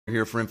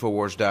Here for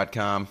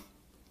Infowars.com.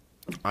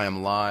 I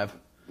am live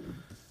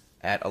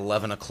at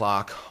 11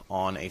 o'clock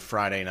on a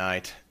Friday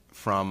night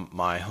from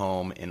my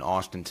home in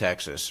Austin,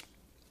 Texas.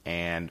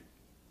 And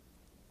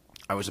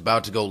I was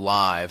about to go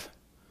live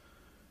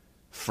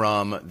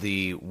from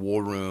the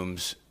War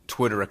Room's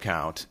Twitter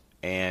account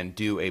and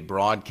do a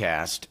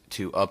broadcast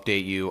to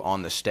update you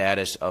on the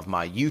status of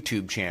my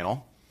YouTube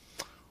channel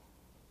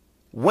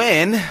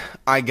when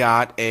I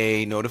got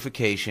a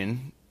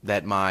notification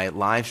that my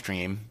live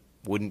stream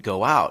wouldn't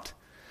go out.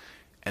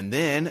 And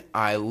then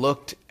I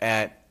looked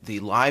at the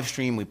live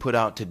stream we put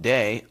out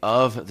today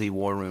of the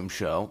War Room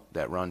show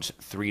that runs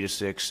 3 to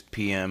 6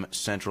 p.m.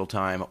 Central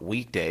Time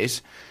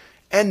weekdays,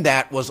 and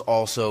that was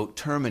also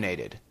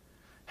terminated.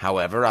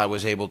 However, I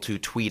was able to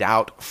tweet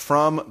out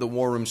from the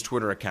War Room's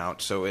Twitter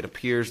account, so it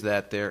appears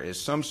that there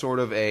is some sort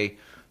of a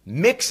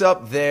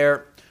mix-up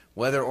there,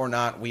 whether or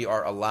not we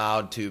are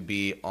allowed to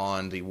be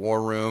on the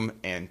War Room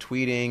and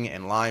tweeting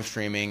and live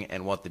streaming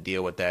and what the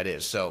deal with that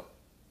is. So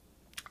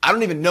I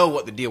don't even know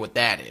what the deal with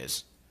that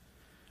is,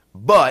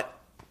 but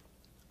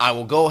I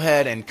will go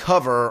ahead and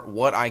cover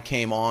what I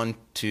came on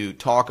to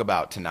talk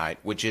about tonight,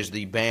 which is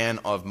the ban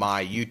of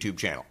my YouTube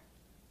channel.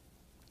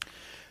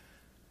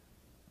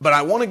 But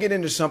I want to get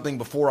into something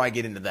before I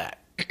get into that.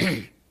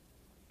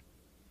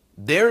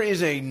 There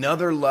is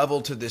another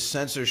level to this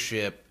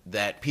censorship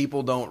that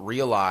people don't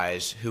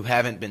realize who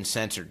haven't been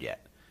censored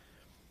yet.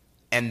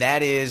 And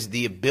that is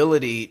the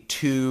ability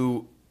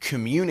to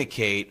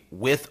communicate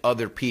with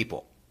other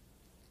people.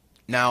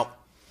 Now,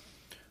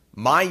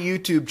 my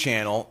YouTube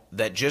channel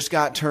that just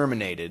got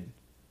terminated,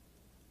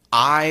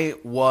 I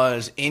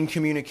was in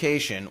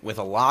communication with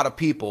a lot of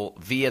people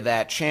via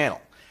that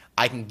channel.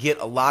 I can get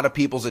a lot of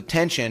people's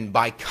attention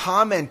by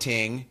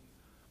commenting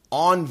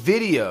on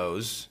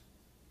videos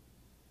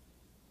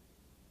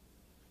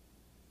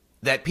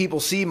that people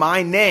see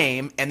my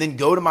name and then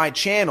go to my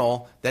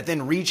channel that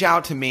then reach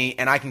out to me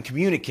and I can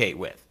communicate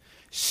with.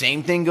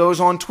 Same thing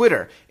goes on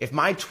Twitter. If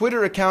my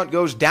Twitter account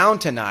goes down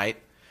tonight,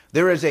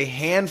 there is a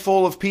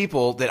handful of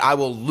people that I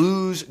will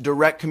lose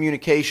direct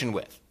communication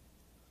with.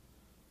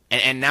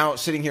 And now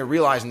sitting here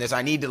realizing this,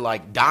 I need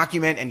to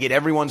document and get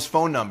everyone's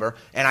phone number.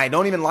 And I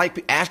don't even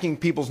like asking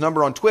people's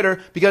number on Twitter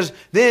because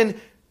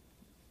then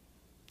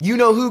you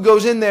know who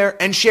goes in there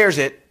and shares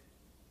it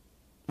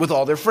with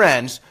all their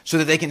friends so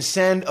that they can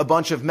send a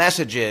bunch of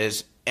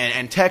messages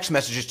and text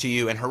messages to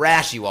you and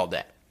harass you all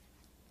day.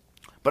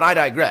 But I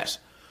digress.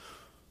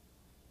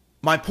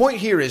 My point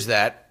here is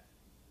that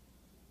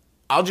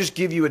I'll just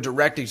give you a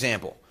direct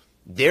example.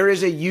 There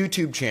is a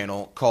YouTube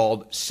channel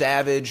called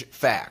Savage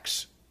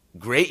Facts.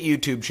 Great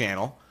YouTube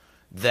channel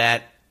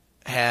that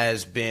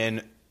has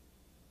been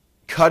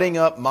cutting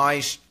up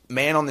my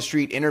man on the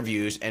street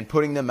interviews and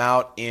putting them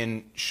out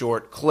in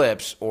short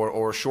clips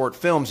or short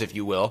films, if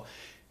you will.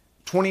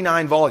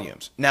 29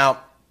 volumes.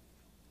 Now,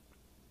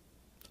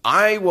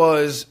 I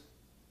was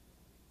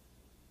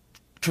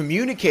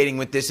communicating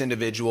with this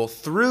individual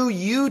through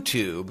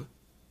YouTube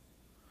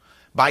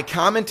by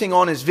commenting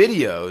on his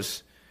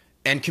videos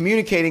and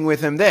communicating with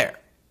him there.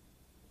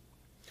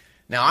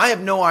 Now, I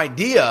have no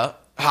idea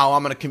how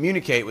I'm going to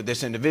communicate with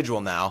this individual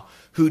now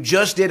who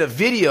just did a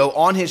video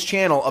on his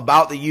channel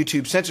about the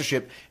YouTube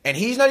censorship, and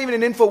he's not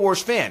even an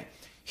Infowars fan.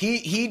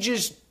 He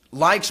just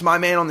likes my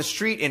man on the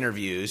street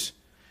interviews,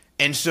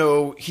 and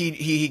so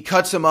he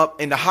cuts them up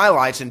into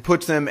highlights and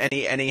puts them,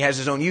 and he has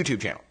his own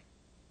YouTube channel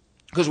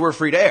because we're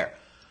free to air.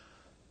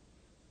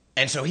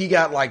 And so he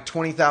got like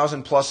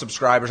 20,000 plus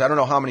subscribers. I don't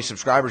know how many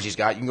subscribers he's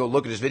got. You can go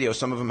look at his videos.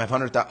 Some of them have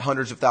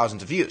hundreds of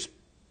thousands of views.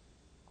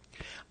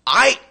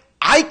 I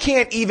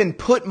can't even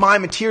put my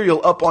material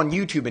up on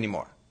YouTube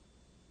anymore.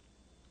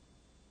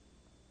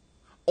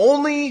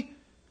 Only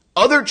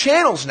other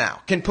channels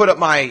now can put up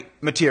my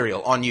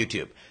material on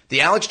YouTube.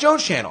 The Alex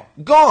Jones channel,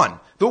 gone.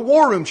 The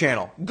War Room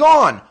channel,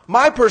 gone.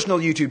 My personal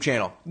YouTube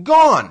channel,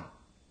 gone.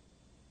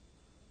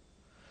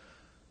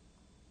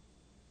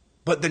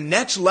 But the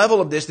next level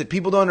of this that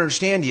people don't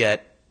understand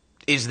yet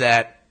is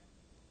that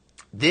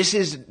this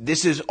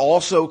is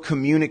also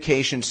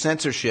communication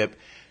censorship.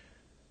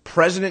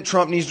 President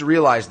Trump needs to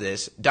realize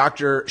this.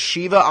 Dr.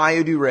 Shiva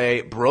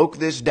Ayyadurai broke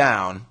this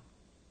down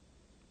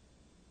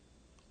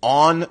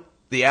on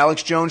the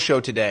Alex Jones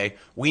show today.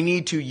 We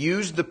need to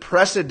use the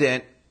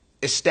precedent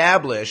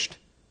established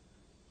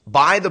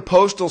by the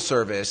Postal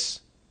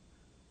Service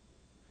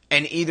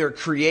and either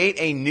create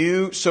a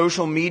new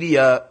social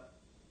media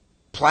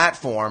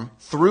platform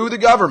through the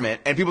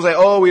government. And people say,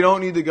 oh, we don't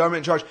need the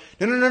government in charge.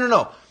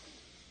 No.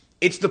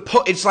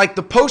 It's like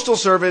the Postal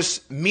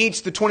Service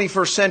meets the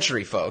 21st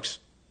century, folks.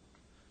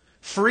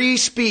 Free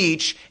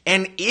speech,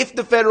 and if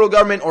the federal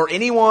government or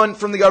anyone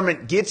from the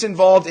government gets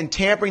involved in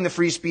tampering the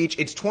free speech,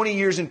 it's 20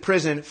 years in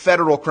prison,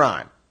 federal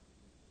crime.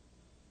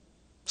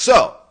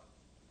 So,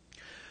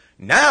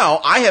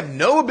 now I have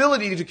no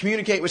ability to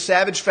communicate with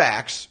Savage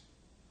Facts,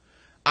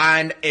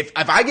 and if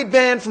I get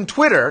banned from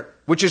Twitter,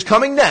 which is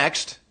coming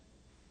next,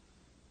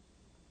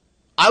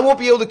 I won't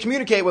be able to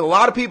communicate with a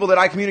lot of people that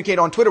I communicate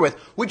on Twitter with,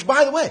 which,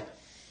 by the way,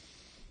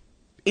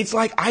 It's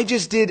like I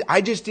just did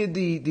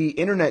the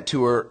internet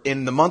tour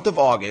in the month of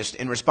August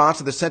in response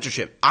to the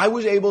censorship. I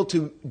was able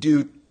to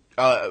do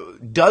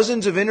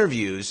dozens of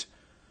interviews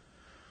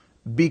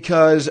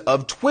because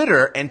of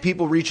Twitter and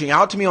people reaching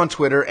out to me on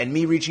Twitter and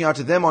me reaching out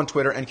to them on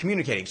Twitter and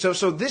communicating.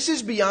 So this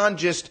is beyond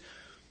just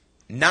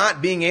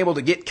not being able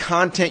to get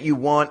content you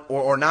want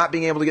or not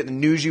being able to get the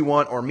news you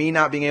want or me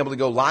not being able to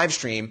go live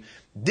stream.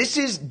 This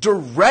is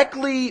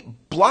directly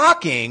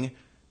blocking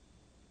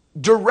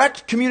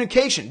direct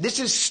communication. This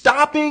is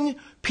stopping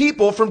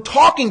people from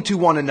talking to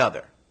one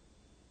another.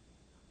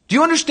 Do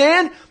you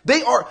understand?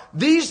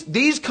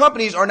 These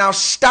companies are now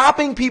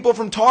stopping people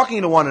from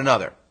talking to one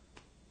another.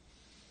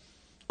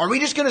 Are we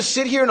just going to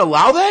sit here and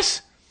allow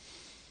this?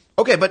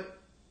 Okay,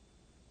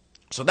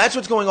 so that's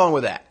what's going on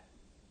with that.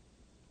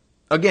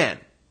 Again,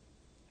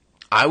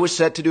 I was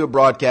set to do a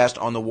broadcast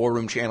on the War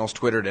Room Channel's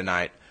Twitter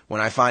tonight when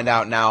I find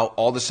out now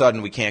all of a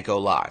sudden we can't go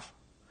live.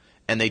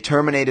 And they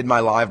terminated my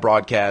live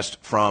broadcast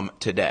from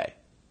today.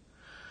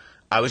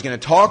 I was going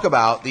to talk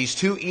about these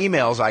 2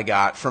 emails I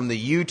got from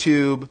the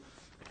YouTube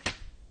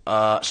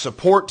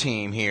support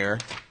team here.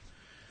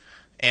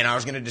 And I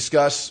was going to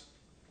discuss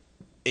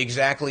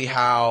exactly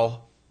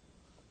how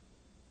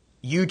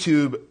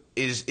YouTube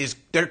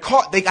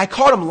I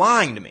caught them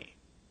lying to me.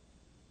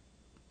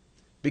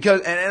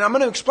 Because, and I'm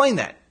going to explain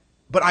that.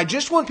 But I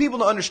just want people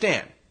to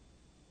understand,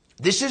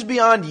 this is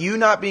beyond you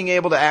not being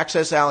able to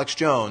access Alex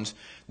Jones.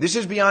 This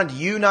is beyond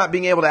you not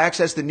being able to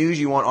access the news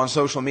you want on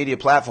social media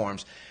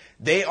platforms.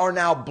 They are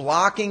now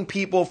blocking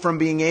people from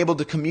being able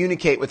to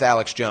communicate with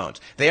Alex Jones.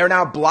 They are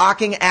now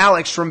blocking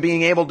Alex from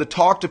being able to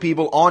talk to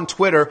people on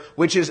Twitter,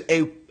 which is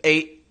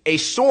a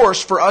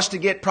source for us to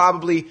get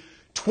probably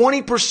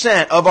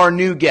 20% of our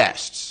new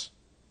guests.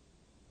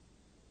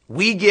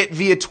 We get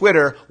via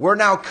Twitter. We're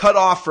now cut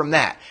off from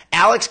that.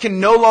 Alex can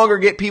no longer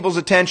get people's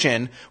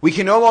attention. We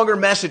can no longer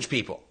message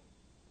people.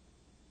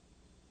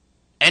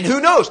 And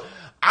who knows?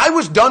 I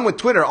was done with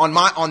Twitter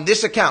on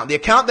this account. The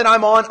account that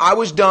I'm on, I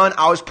was done.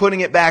 I was putting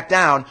it back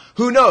down.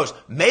 Who knows?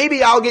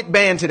 Maybe I'll get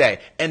banned today.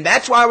 And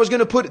that's why I was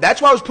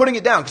putting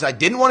it down, because I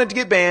didn't want it to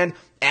get banned.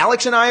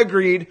 Alex and I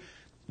agreed.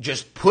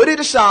 Just put it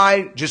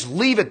aside. Just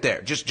leave it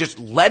there. Just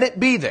let it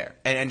be there.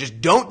 And just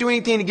don't do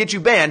anything to get you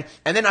banned.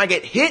 And then I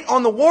get hit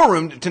on the War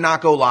Room to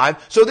not go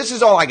live. So this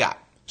is all I got.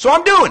 So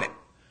I'm doing it.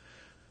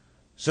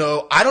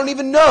 So I don't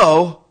even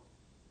know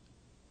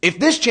if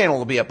this channel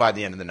will be up by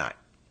the end of the night.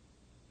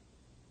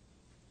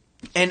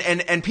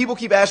 And people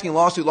keep asking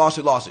lawsuit.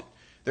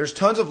 There's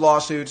tons of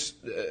lawsuits.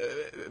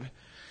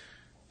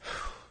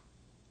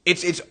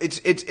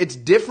 It's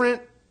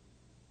different.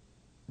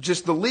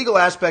 Just the legal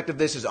aspect of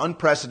this is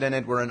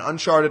unprecedented. We're in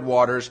uncharted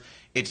waters.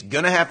 It's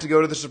going to have to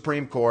go to the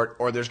Supreme Court,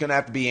 or there's going to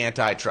have to be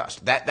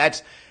antitrust.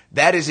 That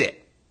is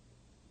it.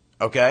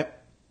 Okay?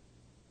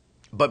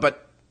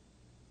 But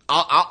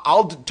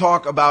I'll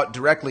talk about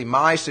directly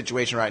my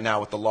situation right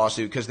now with the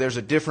lawsuit, because there's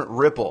a different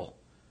ripple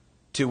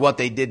to what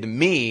they did to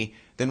me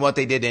than what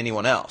they did to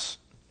anyone else,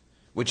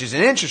 which is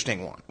an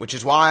interesting one, which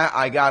is why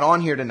I got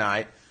on here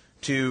tonight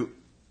to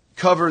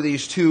cover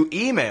these 2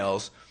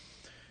 emails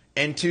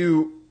and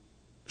to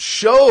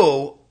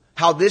show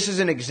how this is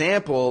an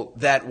example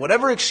that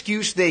whatever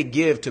excuse they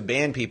give to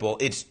ban people,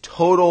 it's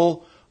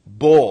total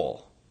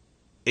bull.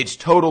 It's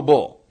total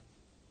bull.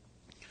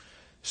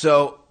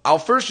 So I'll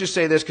first just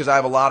say this, because I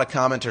have a lot of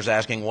commenters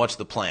asking, what's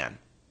the plan?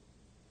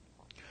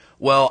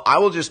 Well, I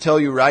will just tell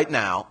you right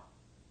now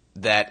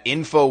that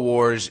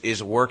Infowars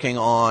is working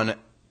on,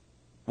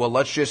 well,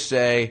 let's just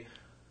say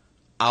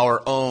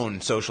our own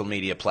social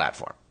media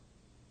platform.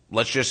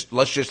 Let's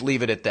just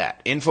leave it at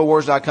that.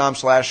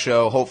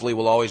 Infowars.com/show. Hopefully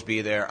we'll always be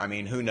there. I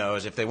mean, who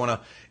knows? If they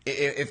want to,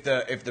 if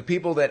the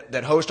people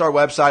that host our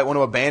website want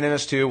to abandon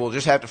us too, we'll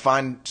just have to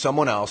find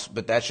someone else,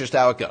 but that's just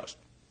how it goes.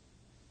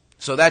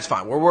 So that's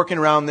fine. We're working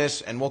around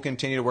this, and we'll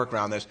continue to work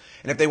around this.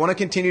 And if they want to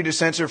continue to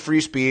censor free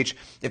speech,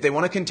 if they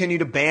want to continue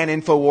to ban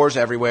Infowars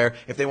everywhere,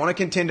 if they want to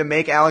continue to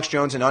make Alex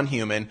Jones an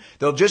unhuman,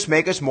 they'll just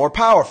make us more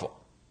powerful.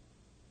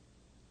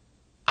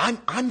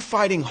 I'm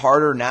fighting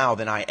harder now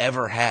than I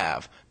ever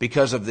have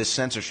because of this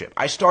censorship.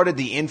 I started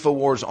the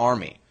Infowars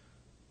army,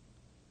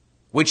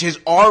 which is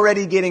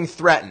already getting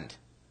threatened.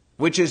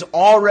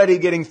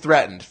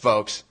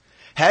 Folks.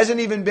 Hasn't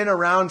even been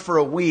around for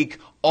a week,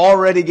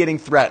 already getting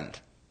threatened.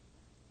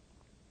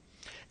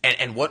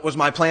 And what was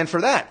my plan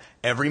for that?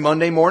 Every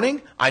Monday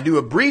morning, I do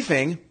a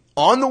briefing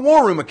on the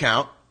War Room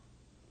account,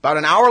 about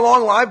an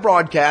hour-long live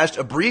broadcast,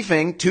 a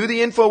briefing to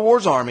the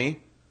Infowars army.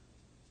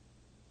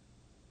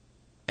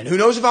 And who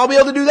knows if I'll be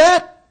able to do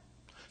that?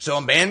 So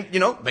I'm banned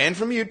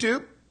from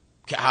YouTube.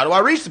 How do I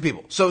reach the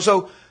people?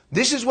 So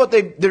this is what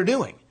they're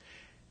doing.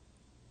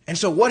 And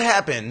so what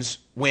happens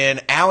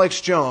when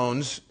Alex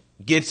Jones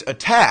gets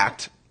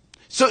attacked?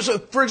 So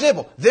for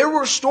example, there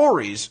were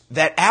stories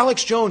that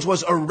Alex Jones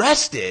was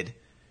arrested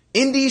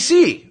in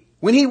D.C.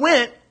 when he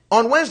went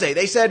on Wednesday.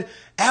 They said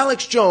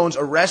Alex Jones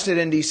arrested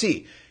in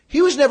D.C.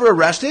 He was never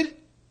arrested.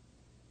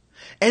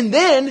 And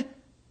then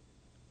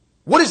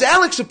What is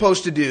Alex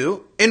supposed to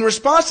do in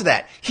response to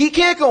that? He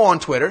can't go on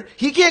Twitter.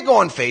 He can't go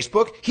on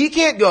Facebook. He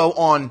can't go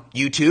on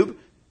YouTube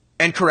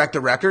and correct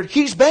the record.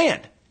 He's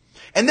banned.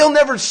 And they'll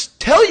never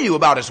tell you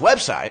about his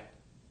website.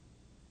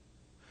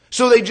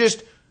 So they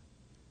just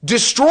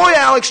destroy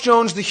Alex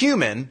Jones, the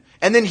human,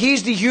 and then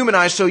he's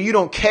dehumanized so you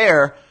don't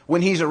care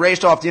when he's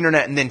erased off the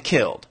internet and then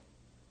killed.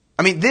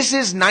 I mean, this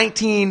is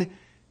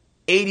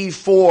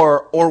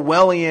 1984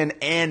 Orwellian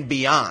and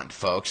beyond,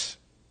 folks.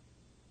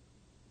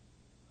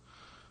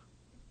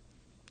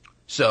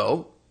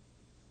 So,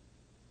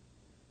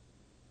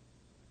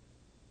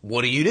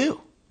 what do you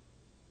do?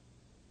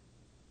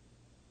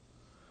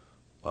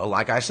 Well,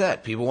 like I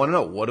said, people want to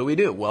know, what do we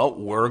do? Well,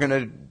 we're going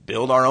to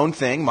build our own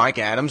thing. Mike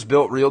Adams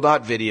built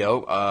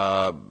Real.video.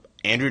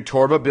 Andrew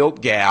Torba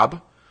built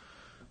Gab.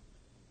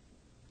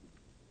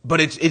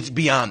 But it's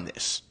beyond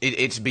this.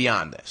 It's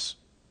beyond this.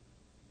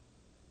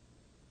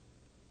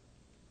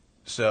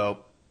 So,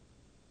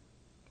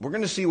 we're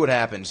going to see what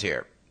happens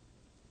here.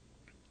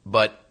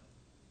 But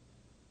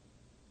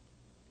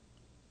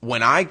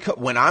when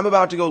I'm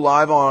about to go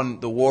live on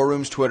the War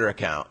Room's Twitter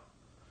account,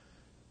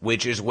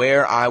 which is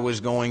where I was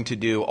going to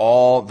do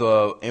all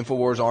the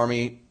Infowars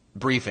Army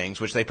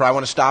briefings, which they probably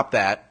want to stop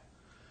that,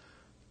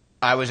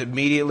 I was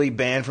immediately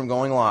banned from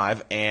going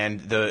live, and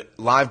the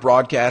live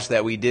broadcast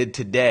that we did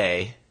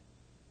today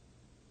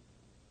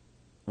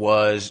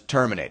was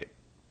terminated.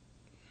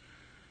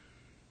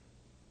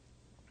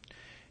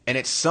 And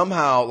it's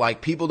somehow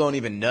like people don't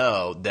even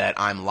know that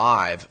I'm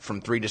live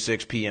from 3 to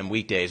 6 p.m.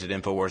 weekdays at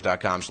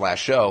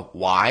Infowars.com/show.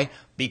 Why?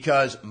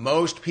 Because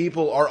most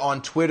people are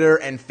on Twitter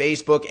and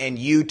Facebook and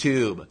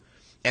YouTube.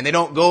 And they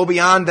don't go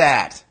beyond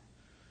that.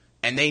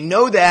 And they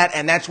know that,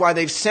 and that's why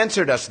they've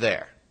censored us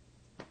there.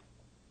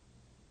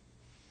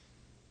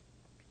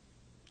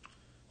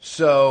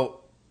 So,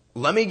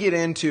 let me get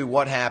into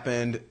what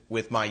happened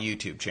with my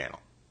YouTube channel.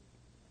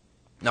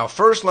 Now,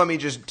 first, let me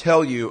just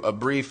tell you a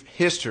brief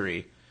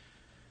history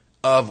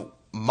of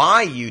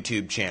my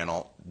YouTube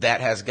channel that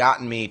has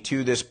gotten me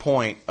to this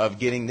point of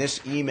getting this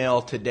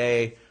email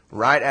today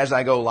right as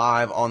I go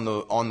live on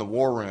the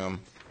War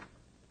Room,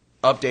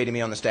 updating me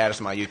on the status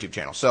of my YouTube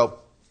channel. So,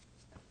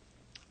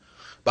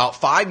 about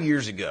 5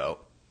 years ago,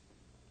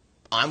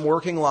 I'm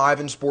working live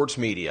in sports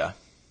media,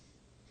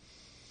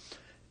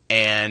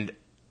 and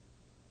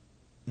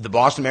the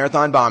Boston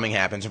Marathon bombing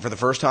happens, and for the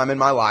first time in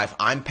my life,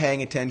 I'm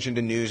paying attention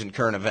to news and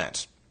current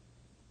events.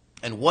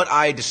 And what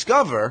I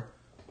discover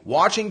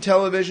watching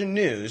television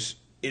news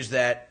is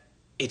that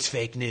it's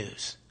fake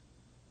news.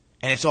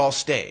 And it's all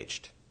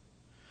staged.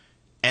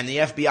 And the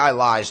FBI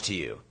lies to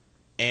you.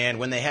 And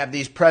when they have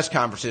these press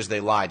conferences,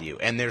 they lie to you.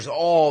 And there's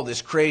all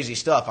this crazy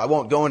stuff. I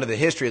won't go into the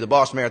history of the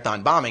Boston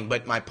Marathon bombing,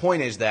 but my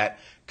point is that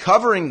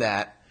covering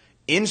that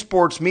in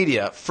sports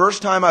media,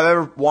 first time I've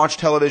ever watched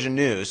television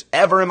news,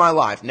 ever in my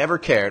life, never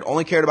cared,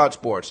 only cared about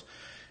sports,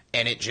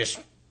 and it just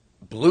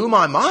blew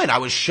my mind. I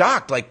was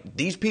shocked. Like,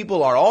 these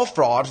people are all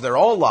frauds. They're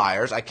all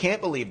liars. I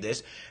can't believe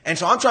this. And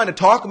so I'm trying to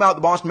talk about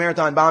the Boston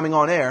Marathon bombing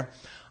on air.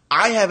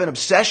 I have an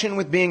obsession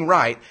with being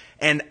right,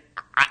 and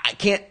I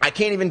can't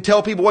even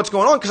tell people what's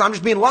going on because I'm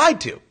just being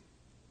lied to.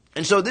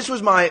 And so this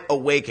was my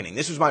awakening.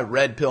 This was my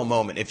red pill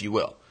moment, if you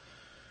will.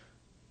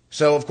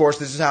 So, of course,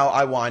 this is how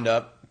I wind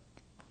up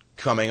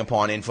coming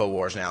upon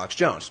Infowars and Alex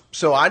Jones.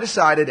 So I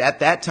decided at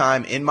that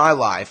time in my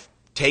life,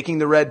 taking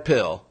the red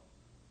pill,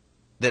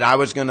 that I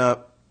was going to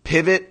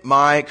pivot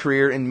my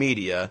career in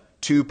media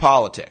to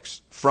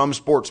politics from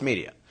sports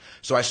media.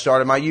 So I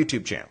started my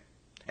YouTube channel,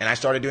 and I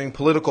started doing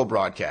political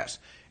broadcasts,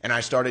 and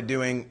I started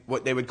doing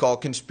what they would call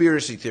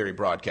conspiracy theory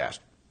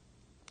broadcasts.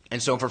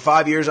 And so for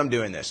 5 years I'm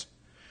doing this.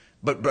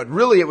 But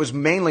really it was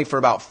mainly for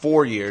about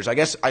 4 years. I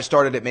guess I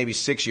started it maybe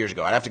 6 years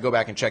ago. I'd have to go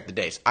back and check the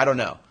dates. I don't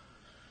know.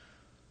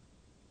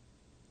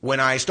 When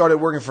I started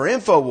working for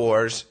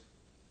Infowars,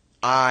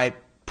 I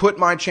put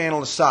my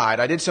channel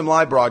aside. I did some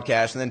live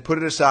broadcasts and then put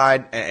it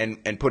aside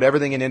and put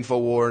everything in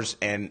Infowars,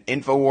 and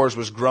Infowars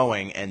was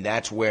growing, and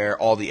that's where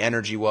all the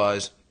energy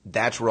was.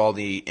 That's where all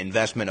the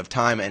investment of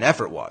time and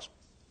effort was.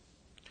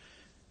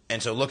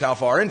 And so look how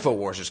far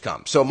Infowars has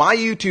come. So my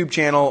YouTube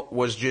channel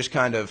was just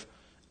kind of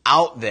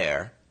out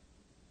there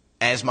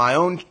as my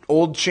own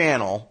old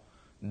channel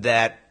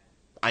that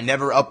I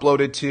never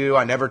uploaded to,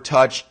 I never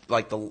touched.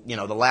 Like the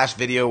last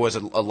video was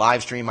a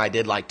live stream I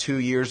did like 2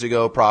 years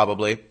ago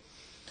probably.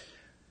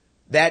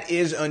 That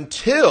is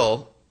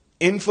until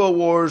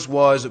Infowars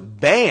was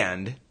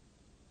banned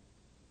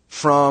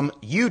from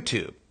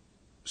YouTube.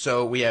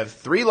 So we have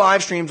 3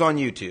 live streams on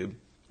YouTube: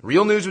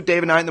 Real News with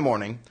David Knight in the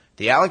morning,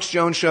 the Alex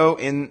Jones Show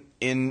in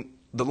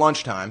the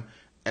lunchtime,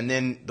 and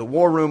then the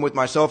War Room with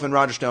myself and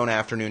Roger Stone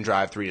afternoon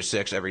drive 3 to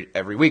 6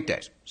 every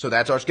weekdays. So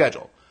that's our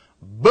schedule.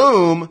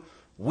 Boom,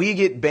 we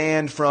get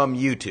banned from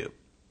YouTube.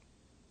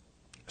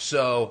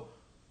 So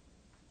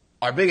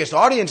our biggest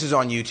audience is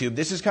on YouTube.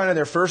 This is kind of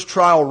their first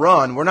trial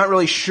run. We're not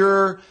really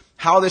sure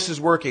how this is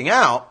working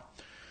out.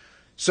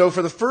 So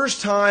for the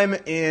first time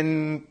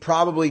in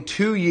probably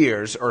 2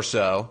 years or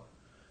so,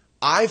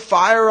 I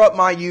fire up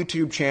my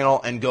YouTube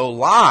channel and go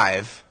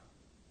live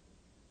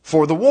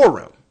for the War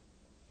Room.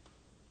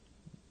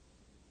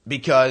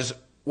 Because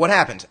what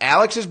happens?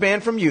 Alex is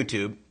banned from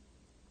YouTube,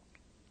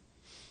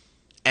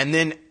 and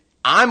then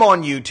I'm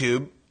on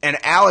YouTube, and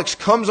Alex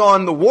comes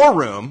on the War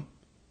Room,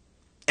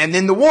 and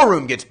then the War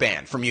Room gets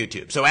banned from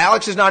YouTube. So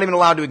Alex is not even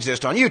allowed to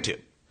exist on YouTube.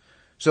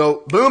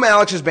 So, boom,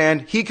 Alex is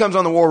banned. He comes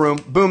on the War Room.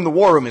 Boom, the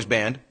War Room is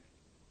banned.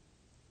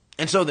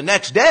 And so the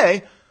next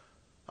day,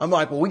 I'm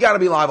like, well, we got to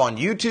be live on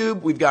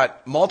YouTube. We've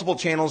got multiple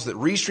channels that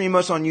restream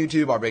us on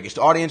YouTube. Our biggest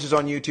audience is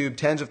on YouTube.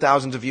 Tens of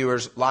thousands of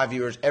viewers, live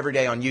viewers every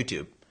day on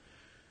YouTube.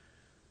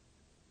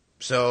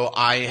 So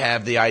I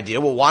have the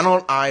idea, well, why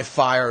don't I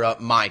fire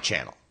up my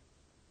channel?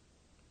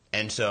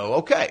 And so,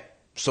 okay.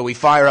 So we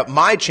fire up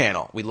my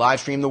channel. We live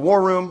stream the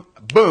War Room.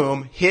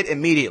 Boom, hit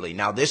immediately.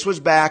 Now, this was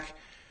back,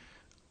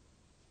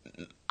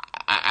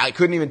 I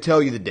couldn't even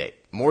tell you the date.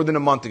 More than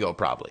a month ago,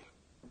 probably.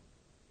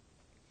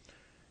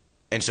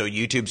 And so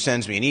YouTube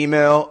sends me an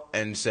email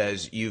and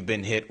says, you've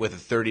been hit with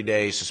a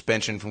 30-day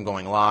suspension from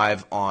going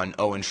live on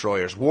Owen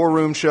Shroyer's War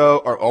Room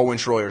show, or Owen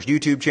Shroyer's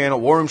YouTube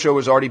channel. War Room show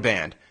was already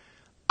banned.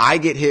 I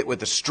get hit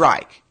with a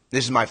strike.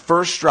 This is my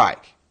first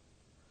strike.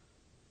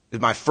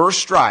 My first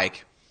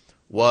strike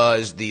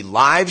was the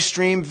live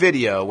stream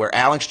video where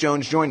Alex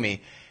Jones joined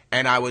me,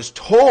 and I was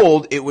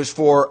told it was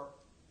for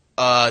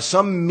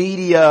some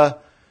media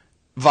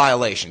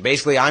violation.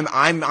 Basically,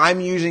 I'm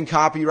using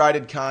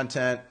copyrighted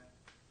content.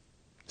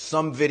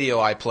 Some video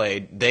I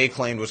played, they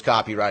claimed was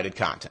copyrighted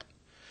content.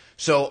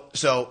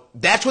 So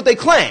that's what they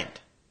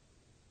claimed.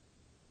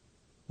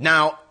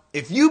 Now,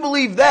 if you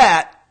believe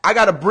that, I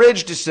got a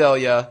bridge to sell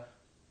you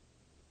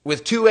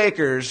with 2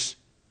 acres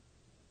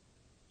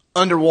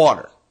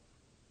underwater.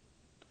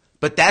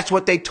 But that's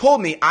what they told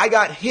me. I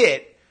got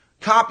hit,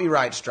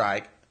 copyright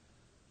strike,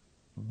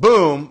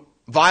 boom,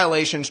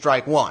 violation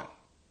strike 1.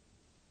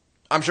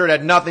 I'm sure it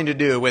had nothing to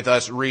do with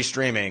us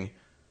restreaming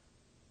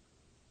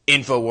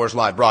Infowars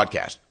live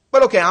broadcast.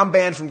 But okay, I'm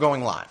banned from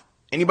going live.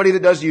 Anybody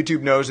that does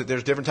YouTube knows that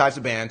there's different types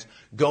of bans.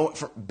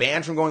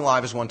 Banned from going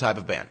live is one type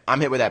of ban.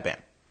 I'm hit with that ban.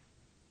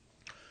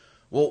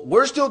 Well,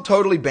 we're still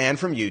totally banned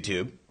from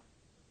YouTube,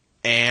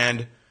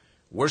 and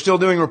we're still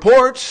doing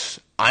reports.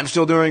 I'm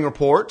still doing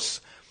reports.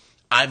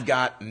 I've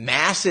got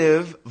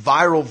massive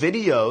viral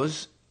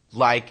videos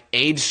like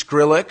Age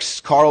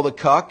Skrillex, Carl the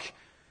Cuck,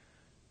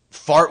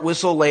 Fart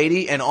Whistle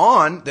Lady, and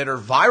on that are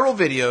viral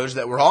videos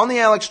that were on the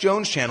Alex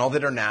Jones channel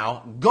that are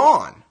now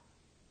gone.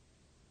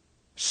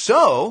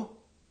 So,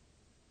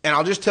 and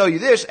I'll just tell you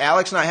this,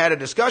 Alex and I had a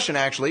discussion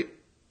actually,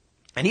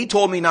 and he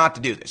told me not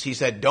to do this. He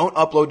said, don't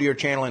upload to your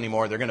channel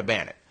anymore, they're going to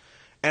ban it.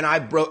 And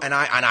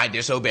I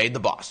disobeyed the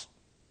boss.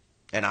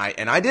 And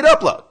I did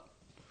upload.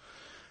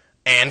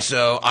 And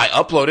so I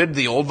uploaded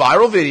the old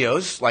viral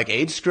videos like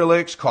Age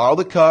Skrillex, Carl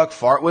the Cuck,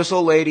 Fart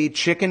Whistle Lady,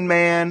 Chicken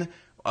Man,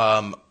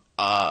 Battle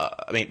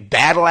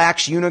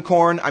Axe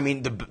Unicorn. I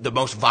mean, the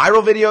most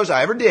viral videos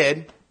I ever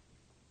did,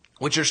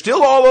 which are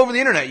still all over the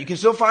internet. You can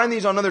still find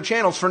these on other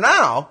channels for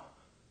now,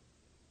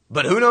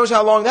 but who knows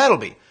how long that'll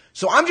be.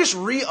 So I'm just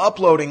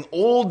re-uploading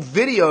old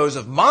videos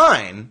of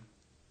mine,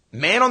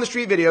 man on the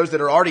street videos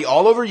that are already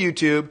all over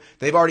YouTube.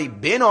 They've already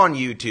been on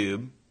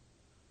YouTube.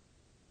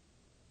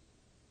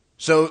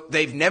 So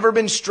they've never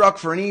been struck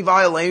for any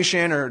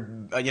violation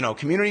or,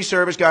 community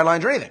service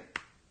guidelines or anything.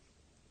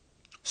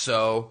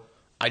 So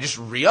I just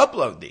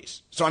re-upload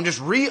these. So I'm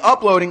just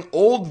re-uploading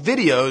old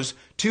videos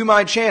to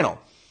my channel.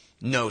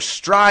 No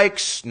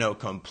strikes, no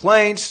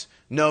complaints,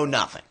 no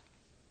nothing.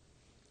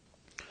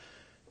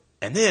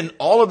 And then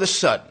all of a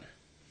sudden,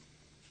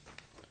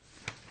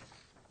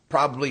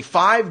 probably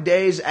 5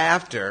 days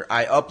after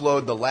I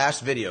upload the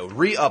last video,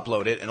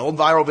 re-upload it, an old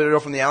viral video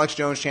from the Alex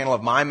Jones channel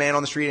of my man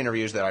on the street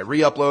interviews that I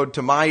re-upload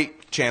to my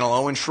channel,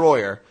 Owen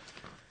Shroyer,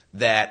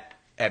 that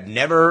have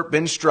never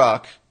been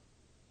struck.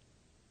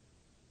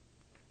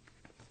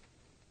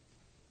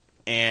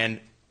 And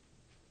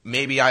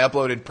maybe I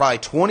uploaded probably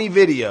 20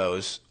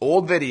 videos,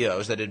 old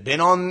videos that had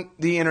been on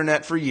the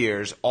internet for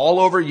years, all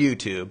over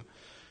YouTube,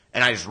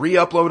 and I just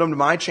re-upload them to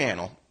my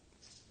channel.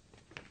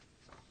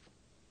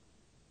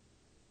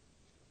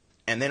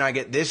 And then I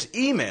get this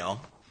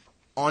email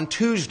on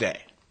Tuesday.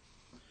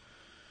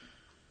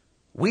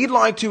 We'd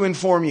like to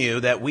inform you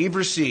that we've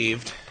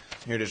received,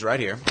 here it is right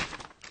here.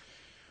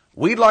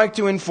 We'd like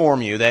to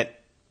inform you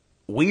that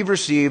we've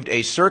received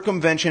a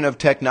circumvention of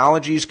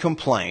technologies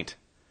complaint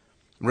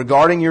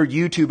regarding your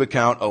YouTube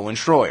account, Owen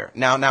Shroyer.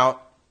 Now,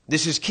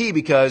 this is key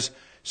because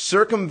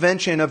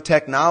circumvention of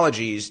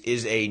technologies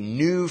is a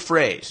new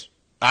phrase.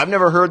 I've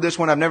never heard this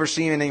one. I've never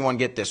seen anyone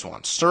get this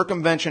one.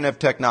 Circumvention of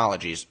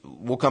technologies.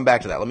 We'll come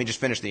back to that. Let me just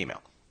finish the email.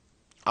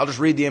 I'll just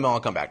read the email and I'll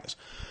come back to this.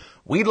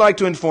 We'd like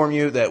to inform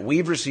you that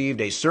we've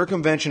received a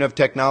circumvention of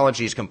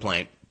technologies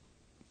complaint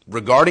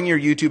regarding your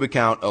YouTube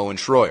account, Owen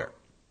Shroyer.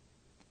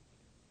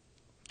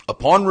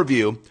 Upon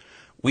review,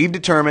 we've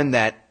determined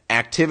that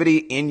activity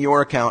in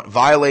your account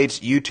violates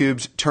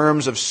YouTube's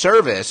terms of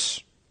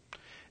service.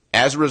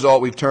 As a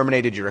result, we've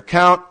terminated your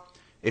account.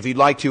 If you'd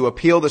like to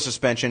appeal the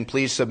suspension,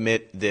 please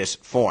submit this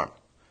form.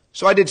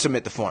 So I did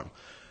submit the form.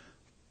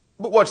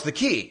 But what's the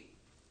key?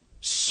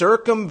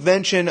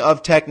 Circumvention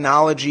of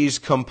technologies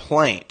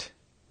complaint.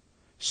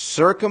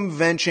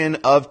 circumvention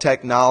of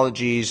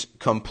technologies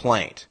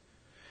complaint.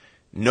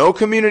 No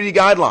community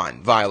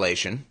guideline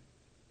violation.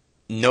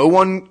 No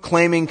one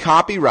claiming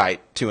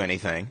copyright to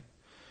anything.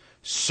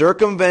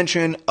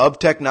 Circumvention of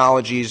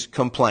technologies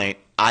complaint.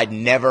 I'd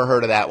never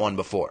heard of that one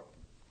before.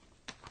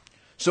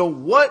 So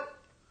what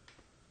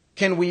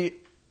can we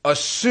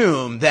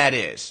assume that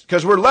is?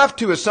 Because we're left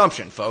to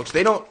assumption, folks.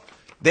 They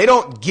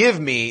don't give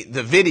me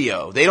the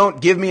video. They don't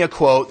give me a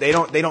quote. They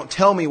don't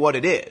tell me what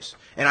it is.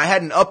 And I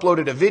hadn't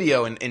uploaded a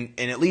video in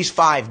at least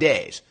 5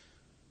 days.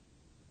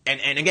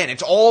 And again,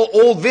 it's all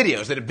old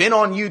videos that have been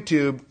on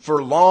YouTube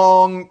for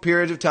long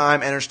periods of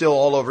time and are still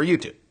all over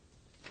YouTube.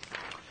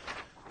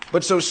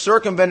 But so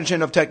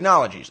circumvention of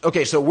technologies.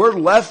 Okay, so we're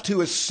left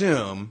to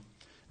assume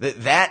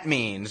that that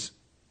means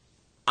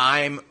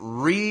I'm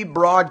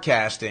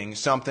rebroadcasting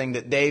something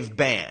that they've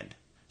banned.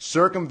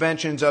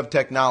 Circumventions of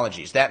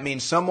technologies. That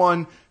means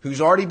someone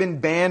who's already been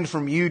banned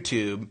from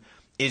YouTube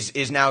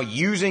is now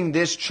using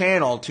this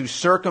channel to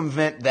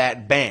circumvent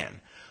that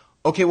ban.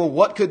 Okay, well,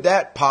 what could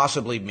that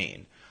possibly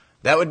mean?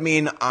 That would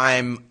mean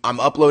I'm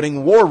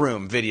uploading War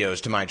Room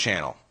videos to my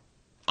channel.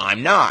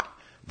 I'm not.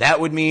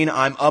 That would mean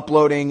I'm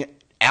uploading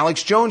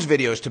Alex Jones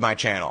videos to my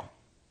channel.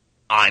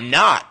 I'm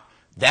not.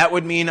 That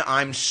would mean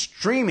I'm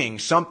streaming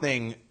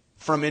something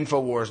from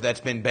Infowars that's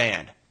been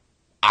banned.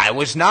 I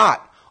was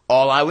not.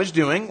 All I was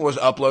doing was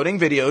uploading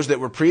videos that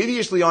were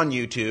previously on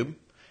YouTube,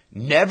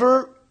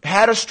 never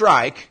had a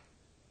strike,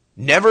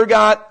 never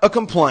got a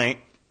complaint,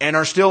 and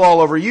are still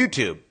all over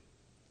YouTube.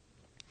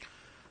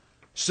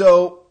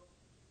 So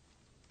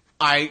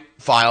I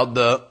filed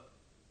the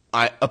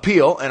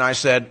appeal, and I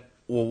said,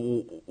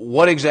 well,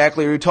 what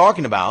exactly are you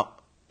talking about?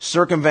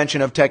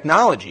 Circumvention of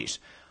technologies.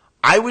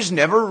 I was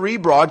never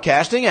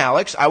rebroadcasting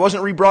Alex. I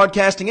wasn't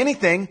rebroadcasting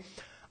anything.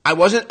 I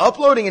wasn't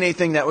uploading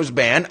anything that was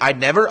banned. I'd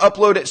never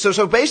uploaded.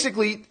 So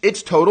basically,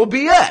 it's total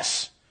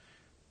BS.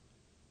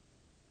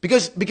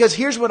 Because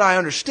here's what I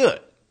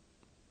understood.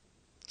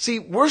 See,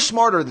 we're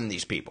smarter than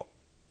these people.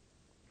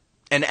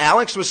 And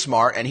Alex was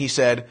smart, and he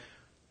said,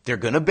 they're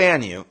going to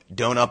ban you.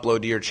 Don't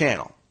upload to your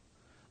channel.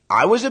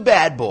 I was a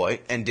bad boy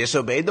and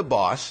disobeyed the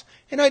boss,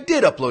 and I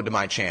did upload to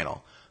my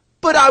channel.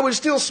 But I was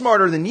still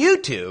smarter than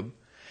YouTube,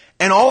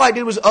 and all I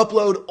did was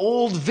upload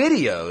old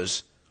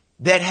videos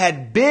that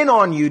had been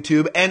on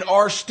YouTube and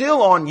are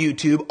still on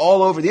YouTube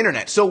all over the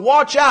internet. So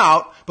watch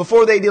out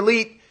before they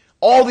delete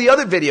all the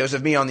other videos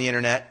of me on the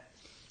internet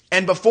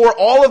and before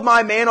all of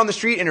my man on the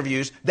street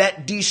interviews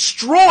that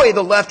destroy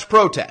the left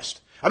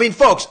protest. I mean,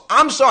 folks,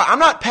 I'm sorry. I'm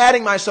not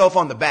patting myself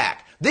on the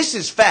back. This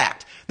is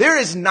fact. There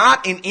is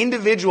not an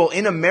individual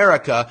in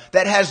America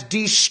that has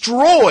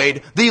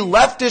destroyed the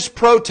leftist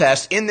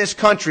protests in this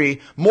country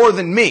more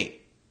than me.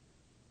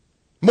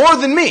 More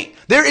than me.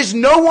 There is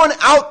no one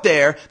out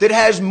there that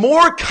has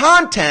more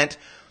content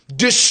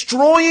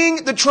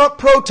destroying the Trump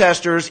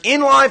protesters in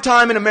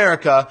lifetime in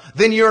America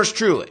than yours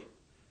truly.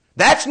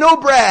 That's no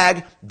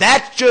brag.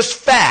 That's just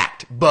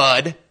fact,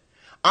 bud.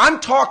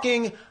 I'm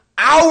talking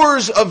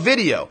hours of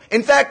video.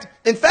 In fact,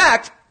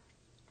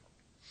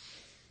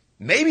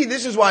 maybe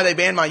this is why they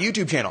banned my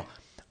YouTube channel.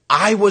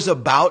 I was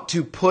about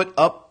to put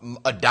up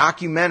a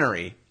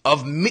documentary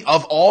of me,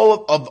 of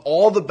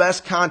all the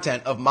best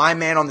content of my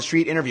man on the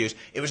street interviews.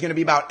 It was going to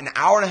be about an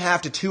hour and a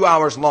half to 2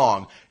 hours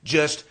long.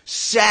 Just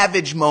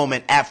savage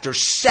moment after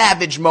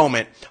savage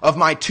moment of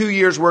my 2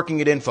 years working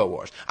at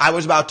Infowars. I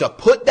was about to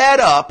put that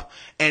up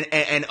and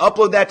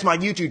upload that to my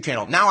YouTube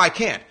channel. Now I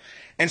can't.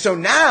 And so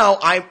now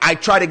I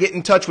try to get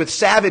in touch with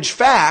Savage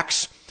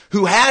Facts,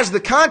 who has the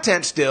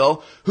content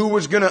still, I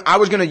was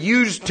gonna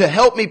use to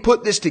help me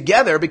put this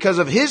together because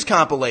of his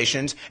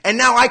compilations, and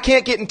now I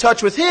can't get in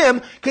touch with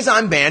him because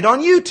I'm banned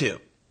on YouTube.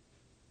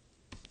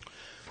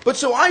 But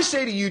so I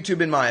say to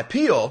YouTube in my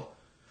appeal,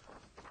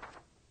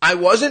 I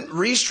wasn't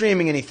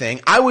restreaming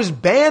anything. I was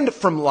banned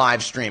from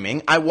live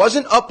streaming. I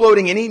wasn't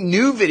uploading any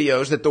new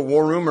videos that the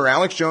War Room or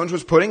Alex Jones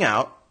was putting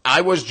out.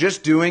 I was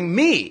just doing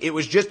me. It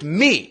was just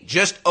me,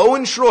 just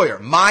Owen Shroyer,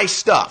 my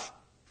stuff.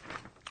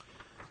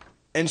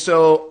 And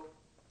so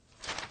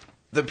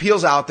the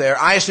appeal's out there.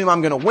 I assume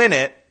I'm going to win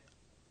it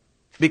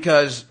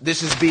because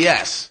this is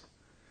BS.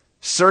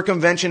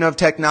 Circumvention of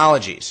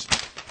technologies.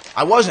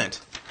 I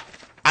wasn't.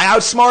 I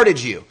outsmarted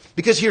you.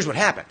 Because here's what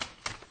happened.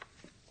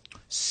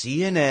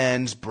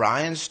 CNN's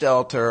Brian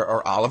Stelter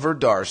or Oliver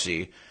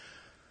Darcy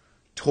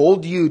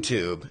told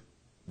YouTube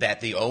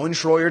that the Owen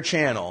Shroyer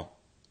channel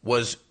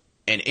was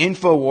an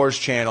Infowars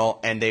channel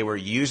and they were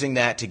using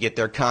that to get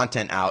their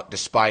content out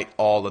despite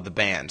all of the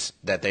bans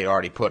that they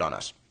already put on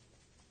us.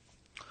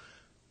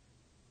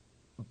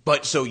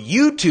 But so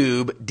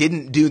YouTube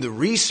didn't do the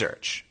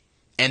research,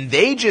 and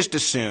they just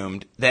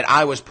assumed that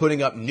I was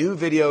putting up new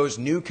videos,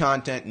 new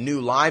content, new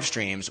live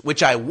streams,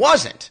 which I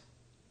wasn't.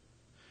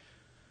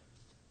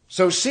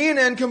 So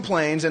CNN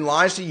complains and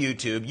lies to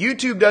YouTube.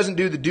 YouTube doesn't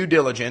do the due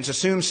diligence,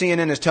 assume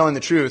CNN is telling the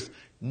truth.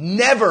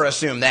 Never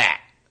assume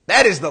that.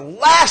 That is the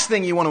last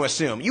thing you want to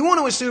assume. You want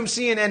to assume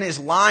CNN is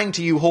lying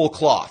to you whole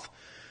cloth.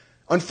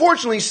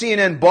 Unfortunately,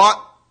 CNN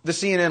bought the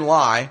CNN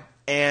lie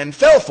and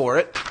fell for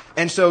it.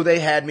 And so they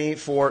had me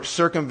for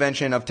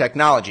circumvention of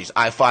technologies.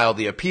 I filed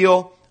the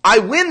appeal. I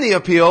win the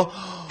appeal,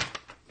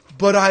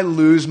 but I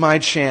lose my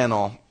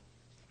channel.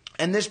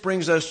 And this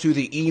brings us to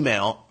the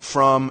email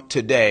from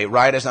today,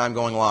 right as I'm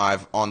going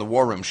live on the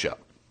War Room Show.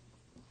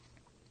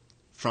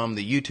 From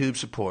the YouTube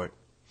support.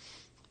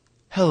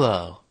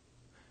 Hello.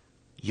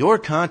 Your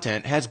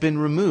content has been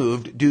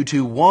removed due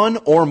to one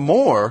or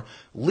more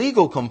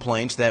legal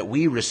complaints that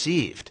we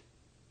received.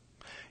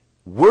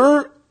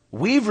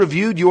 We've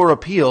reviewed your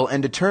appeal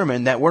and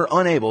determined that we're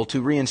unable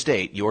to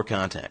reinstate your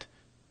content.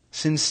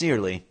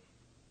 Sincerely,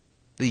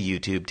 the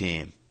YouTube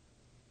team.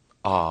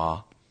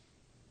 Aw.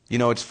 You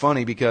know, it's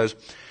funny because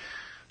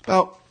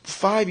about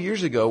 5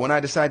 years ago when I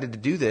decided to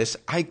do this,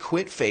 I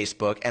quit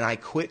Facebook and I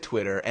quit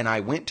Twitter and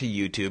I went to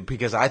YouTube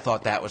because I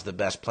thought that was the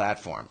best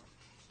platform.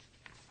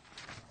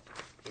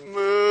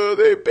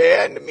 They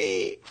banned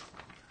me.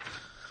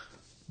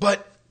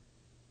 But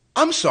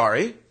I'm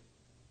sorry.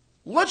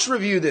 Let's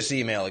review this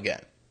email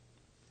again.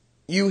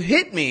 You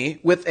hit me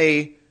with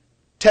a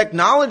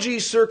technology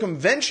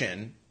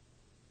circumvention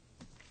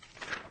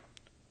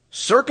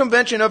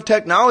of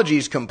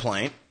technologies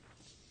complaint.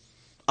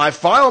 I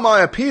file my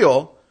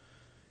appeal,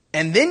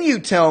 and then you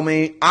tell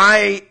me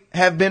I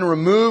have been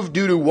removed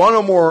due to one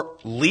or more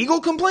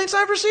legal complaints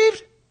I've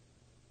received?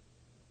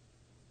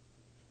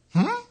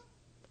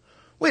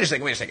 Wait a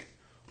second.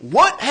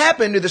 What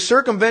happened to the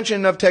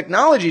circumvention of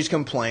technologies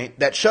complaint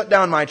that shut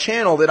down my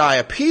channel that I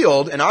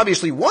appealed and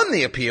obviously won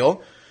the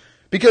appeal?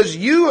 Because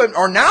you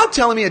are now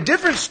telling me a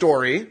different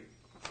story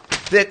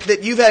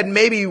that you've had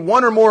maybe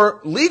one or more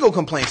legal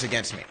complaints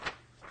against me.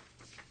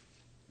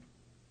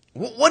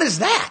 What is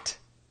that?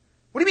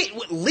 What do you mean?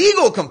 What,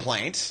 legal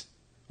complaints?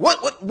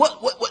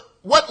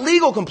 What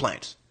legal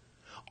complaints?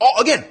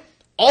 Again,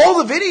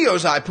 all the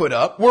videos I put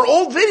up were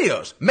old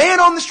videos. Man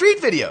on the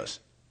street videos.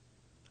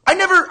 I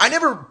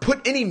never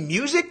put any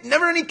music,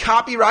 never any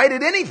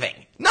copyrighted anything.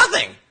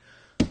 Nothing.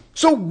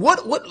 So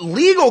what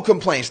legal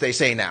complaints they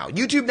say now?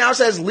 YouTube now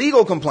says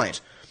legal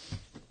complaints.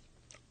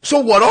 So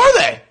what are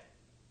they?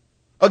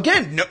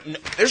 Again,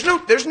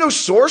 there's no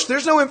source,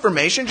 there's no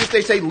information, just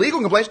they say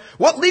legal complaints.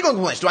 What legal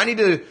complaints? Do I need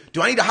to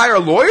hire a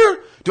lawyer?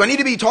 Do I need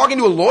to be talking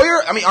to a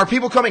lawyer? I mean, are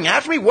people coming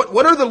after me?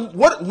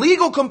 What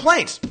legal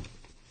complaints?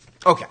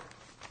 Okay.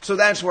 So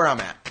that's where I'm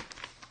at.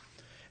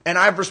 And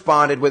I've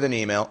responded with an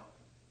email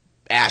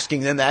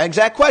asking them that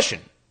exact question.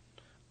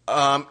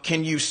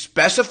 Can you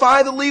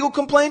specify the legal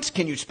complaints?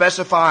 Can you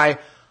specify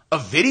a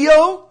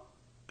video?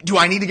 Do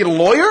I need to get a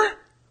lawyer?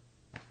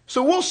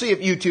 So we'll see if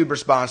YouTube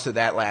responds to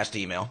that last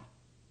email.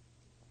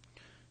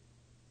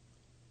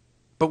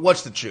 But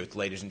what's the truth,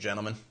 ladies and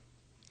gentlemen?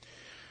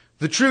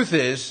 The truth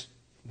is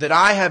that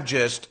I have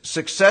just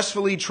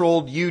successfully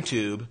trolled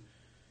YouTube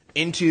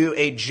into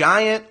a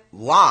giant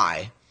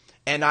lie,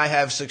 and I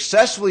have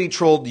successfully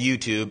trolled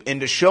YouTube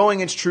into showing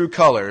its true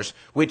colors,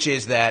 which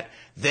is that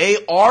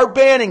they are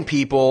banning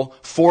people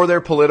for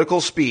their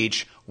political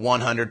speech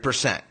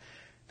 100%.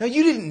 Now,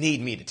 you didn't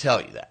need me to tell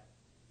you that.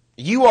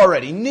 You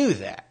already knew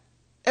that.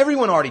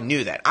 Everyone already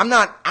knew that. I'm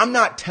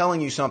not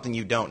telling you something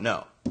you don't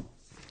know.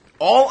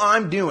 All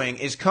I'm doing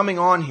is coming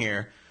on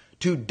here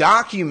to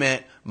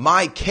document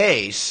my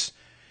case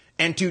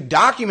and to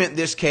document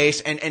this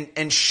case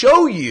and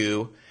show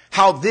you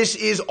how this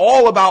is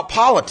all about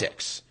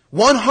politics.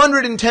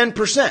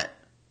 110%.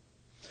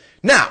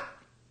 Now,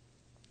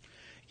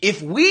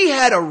 if we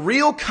had a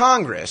real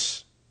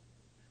Congress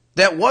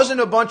that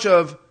wasn't a bunch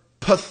of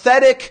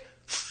pathetic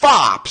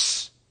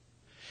fops,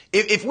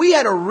 if we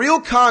had a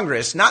real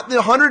Congress, not the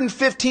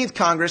 115th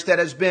Congress that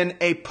has been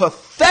a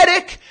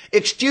pathetic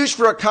excuse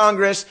for a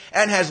Congress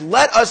and has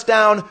let us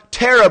down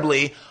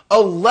terribly,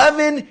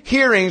 11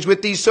 hearings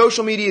with these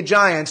social media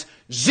giants,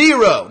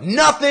 0,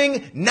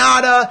 nothing,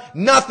 nada,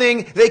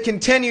 nothing, they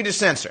continue to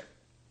censor.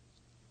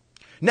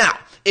 Now,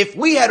 if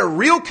we had a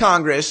real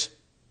Congress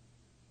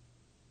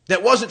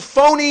that wasn't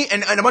phony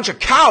and a bunch of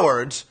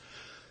cowards,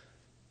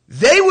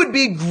 they would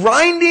be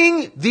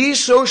grinding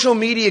these social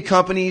media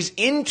companies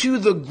into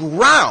the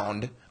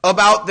ground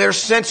about their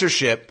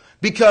censorship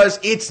because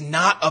it's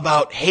not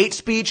about hate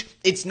speech,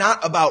 it's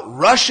not about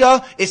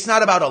Russia, it's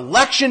not about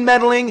election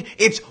meddling,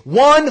 it's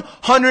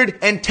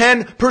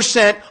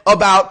 110%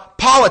 about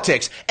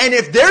politics. And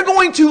if they're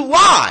going to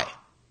lie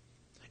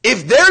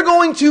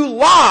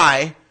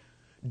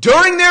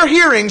during their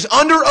hearings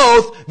under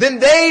oath, then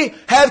they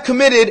have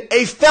committed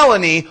a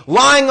felony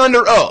lying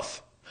under oath.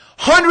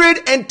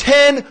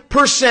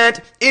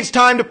 110%, it's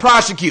time to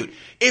prosecute.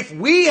 If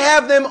we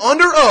have them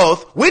under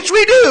oath, which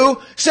we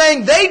do,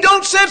 saying they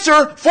don't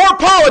censor for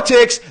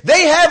politics,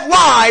 they have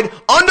lied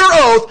under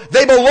oath,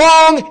 they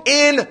belong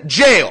in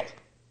jail.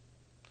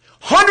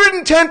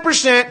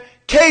 110%,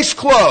 case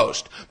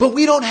closed. But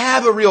we don't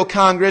have a real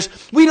Congress.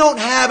 We don't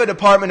have a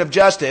Department of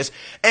Justice.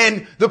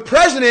 And the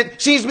president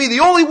seems to be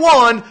the only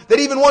one that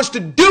even wants to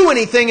do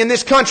anything in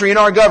this country, in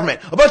our government.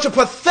 A bunch of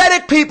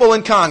pathetic people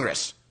in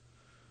Congress.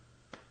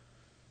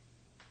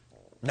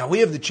 Now, we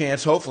have the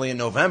chance, hopefully in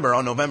November,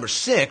 on November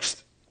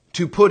 6th,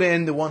 to put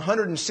in the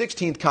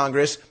 116th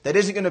Congress that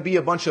isn't going to be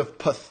a bunch of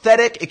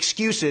pathetic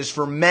excuses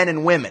for men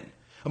and women.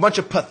 A bunch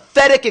of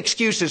pathetic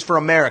excuses for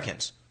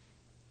Americans.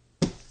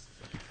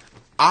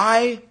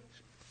 I,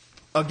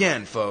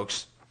 again,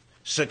 folks,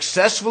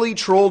 successfully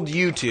trolled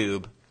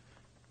YouTube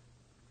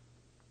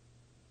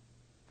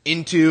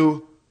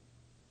into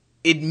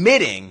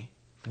admitting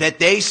that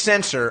they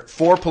censor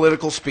for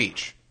political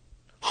speech.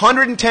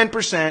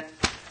 110%.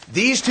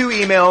 These two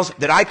emails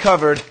that I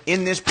covered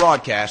in this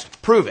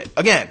broadcast prove it.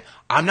 Again,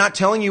 I'm not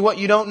telling you what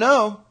you don't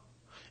know.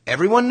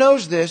 Everyone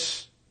knows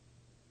this.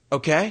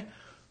 Okay?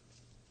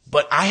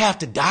 But I have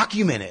to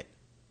document it.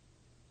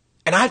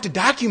 And I have to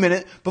document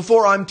it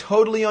before I'm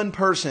totally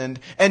unpersoned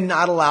and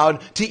not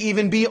allowed to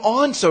even be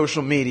on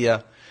social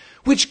media.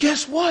 Which,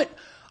 guess what?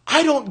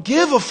 I don't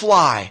give a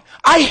fly.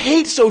 I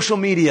hate social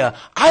media.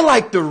 I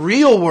like the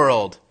real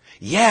world.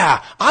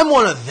 Yeah, I'm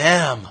one of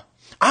them.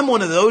 I'm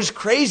one of those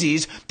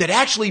crazies that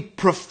actually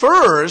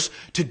prefers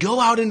to go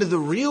out into the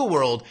real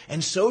world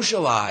and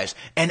socialize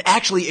and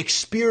actually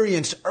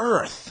experience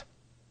Earth.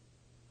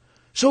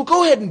 So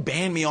go ahead and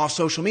ban me off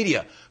social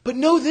media. But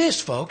know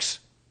this, folks.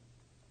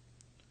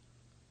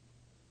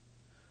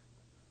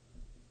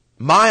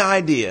 My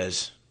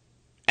ideas,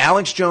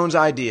 Alex Jones'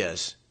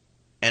 ideas,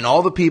 and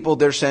all the people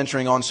they're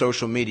censoring on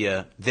social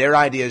media, their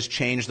ideas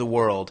change the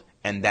world,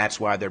 and that's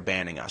why they're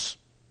banning us.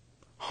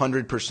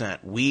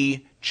 100%.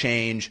 We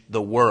change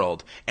the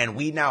world, and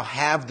we now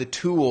have the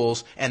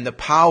tools and the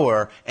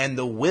power and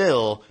the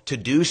will to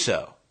do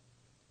so.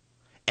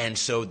 And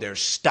so they're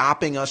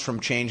stopping us from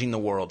changing the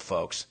world,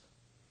 folks.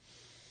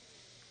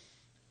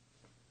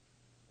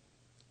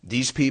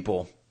 These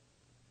people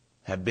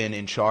have been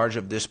in charge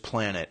of this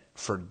planet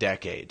for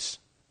decades.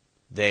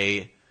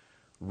 They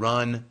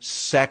run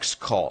sex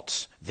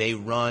cults. They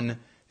run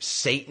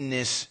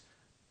Satanist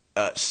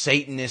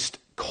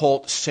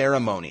cult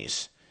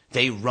ceremonies.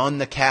 They run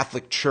the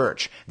Catholic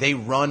Church. They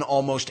run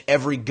almost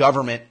every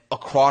government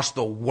across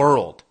the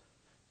world.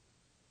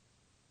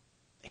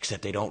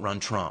 Except they don't run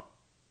Trump.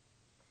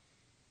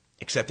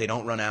 Except they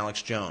don't run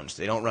Alex Jones.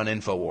 They don't run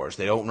Infowars.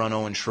 They don't run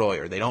Owen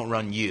Shroyer. They don't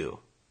run you.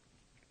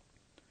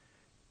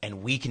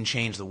 And we can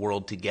change the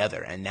world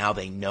together, and now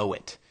they know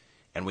it.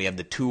 And we have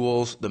the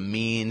tools, the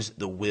means,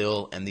 the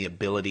will, and the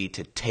ability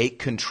to take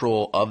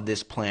control of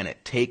this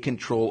planet, take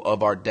control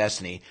of our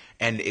destiny,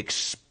 and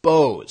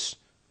expose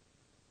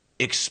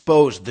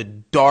the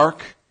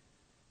dark,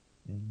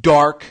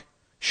 dark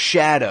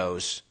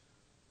shadows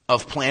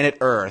of planet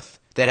Earth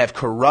that have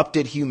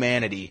corrupted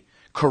humanity,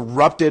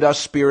 corrupted us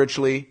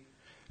spiritually,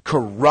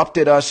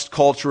 corrupted us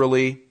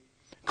culturally,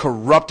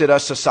 corrupted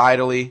us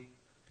societally,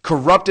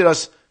 corrupted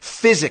us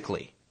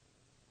physically.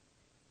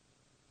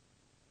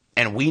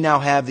 And we now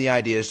have the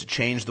ideas to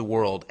change the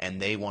world, and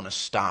they want to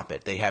stop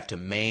it. They have to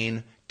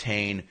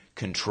maintain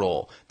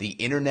control. The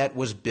internet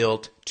was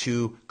built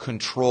to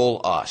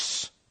control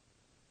us.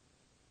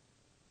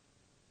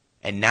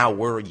 And now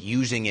we're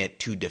using it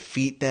to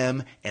defeat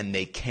them, and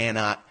they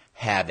cannot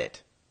have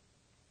it.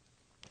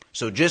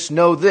 So just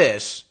know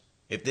this,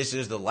 if this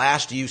is the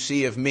last you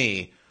see of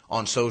me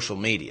on social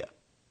media.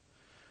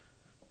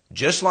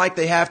 Just like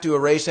they have to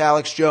erase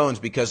Alex Jones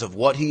because of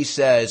what he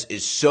says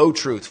is so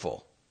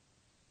truthful.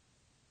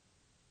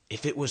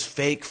 If it was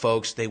fake,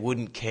 folks, they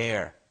wouldn't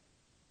care.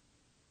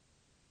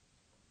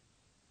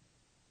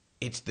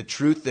 It's the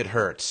truth that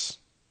hurts.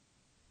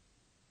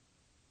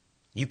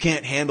 You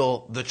can't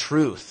handle the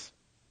truth.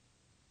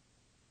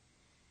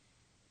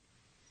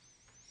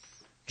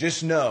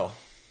 Just know,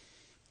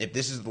 if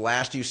this is the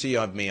last you see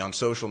of me on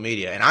social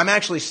media, and I'm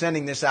actually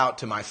sending this out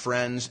to my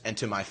friends and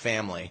to my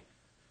family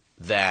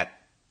that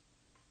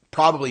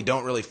probably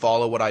don't really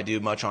follow what I do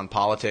much on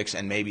politics,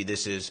 and maybe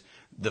this is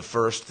the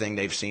first thing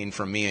they've seen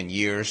from me in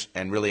years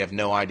and really have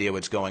no idea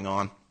what's going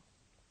on.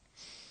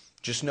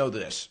 Just know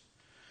this.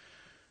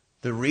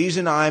 The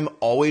reason I'm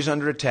always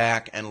under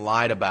attack and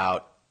lied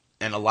about,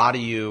 and a lot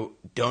of you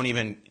don't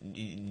even,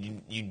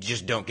 you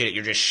just don't get it.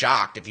 You're just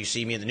shocked if you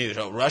see me in the news.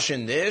 Oh,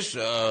 Russian this,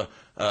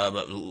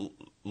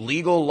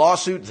 legal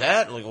lawsuit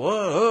that, like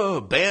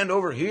what, banned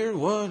over here,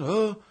 what,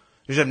 You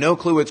just have no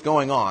clue what's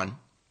going on.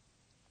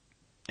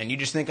 And you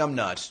just think I'm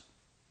nuts.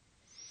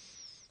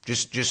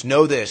 Just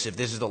know this, if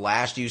this is the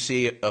last you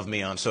see of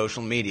me on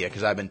social media,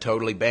 because I've been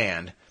totally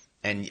banned,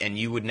 and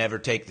you would never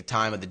take the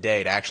time of the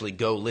day to actually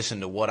go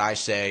listen to what I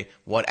say,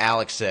 what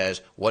Alex says,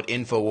 what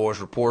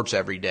Infowars reports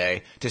every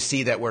day, to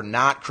see that we're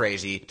not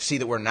crazy, to see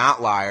that we're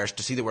not liars,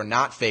 to see that we're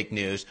not fake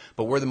news,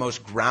 but we're the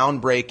most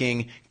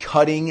groundbreaking,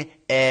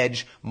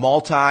 cutting-edge,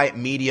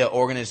 multimedia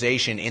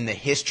organization in the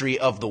history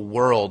of the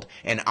world,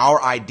 and our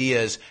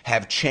ideas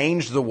have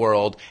changed the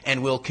world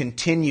and will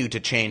continue to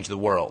change the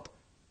world.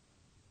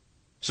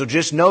 So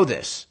just know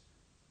this.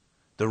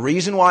 The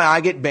reason why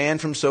I get banned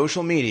from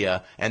social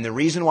media, and the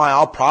reason why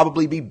I'll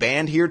probably be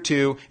banned here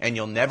too, and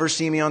you'll never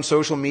see me on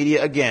social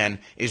media again,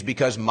 is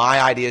because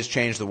my ideas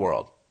change the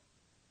world.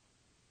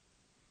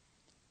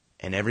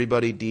 And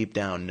everybody deep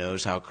down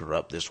knows how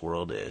corrupt this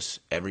world is.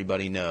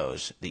 Everybody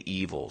knows the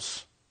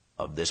evils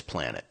of this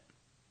planet.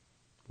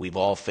 We've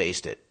all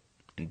faced it,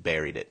 and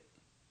buried it.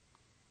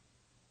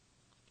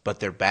 But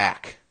they're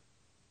back.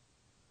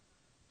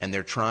 And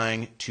they're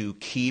trying to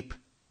keep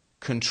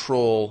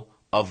control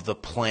of the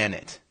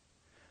planet.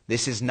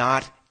 This is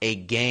not a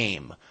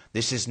game.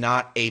 This is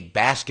not a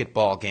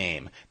basketball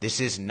game. This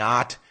is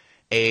not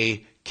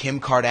a Kim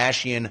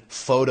Kardashian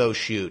photo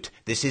shoot.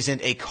 This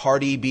isn't a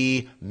Cardi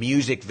B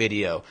music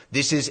video.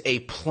 This is a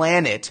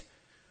planet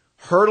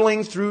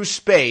hurtling through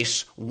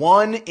space,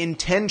 1 in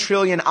 10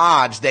 trillion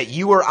odds that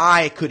you or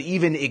I could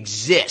even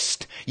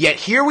exist. Yet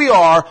here we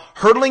are,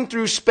 hurtling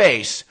through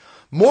space,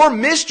 more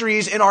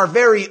mysteries in our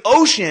very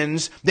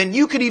oceans than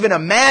you could even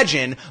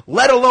imagine,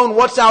 let alone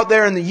what's out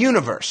there in the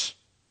universe.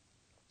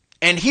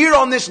 And here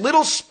on this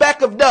little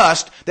speck of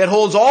dust that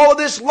holds all of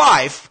this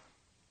life,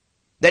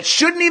 that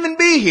shouldn't even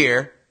be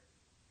here,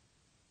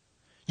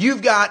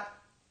 you've got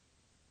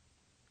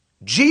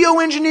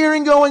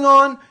geoengineering going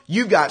on.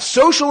 You've got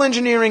social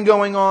engineering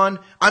going on.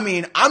 I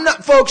mean,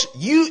 folks,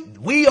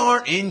 we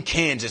aren't in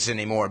Kansas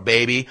anymore,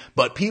 baby,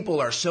 but people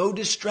are so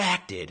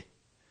distracted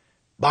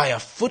by a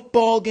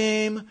football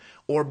game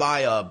or by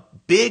a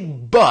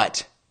big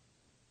butt,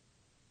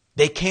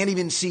 they can't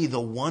even see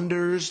the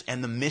wonders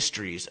and the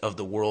mysteries of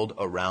the world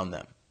around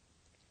them.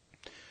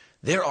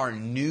 There are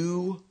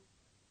new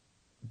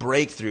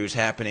breakthroughs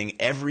happening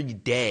every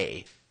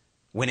day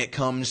when it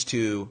comes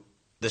to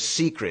the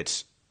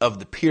secrets of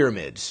the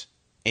pyramids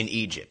in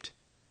Egypt.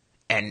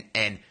 And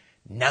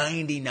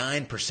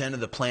 99% of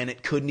the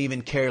planet couldn't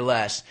even care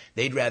less.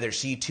 They'd rather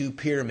see 2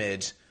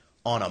 pyramids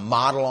on a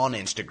model on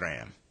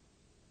Instagram.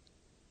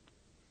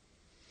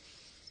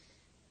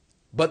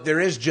 But there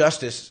is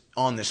justice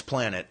on this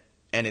planet,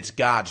 and it's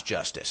God's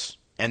justice.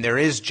 And there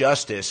is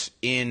justice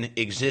in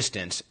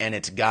existence, and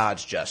it's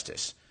God's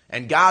justice.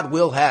 And God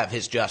will have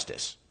his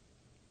justice.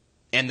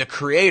 And the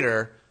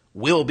Creator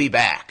will be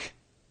back.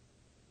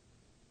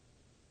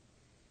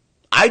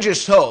 I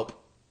just hope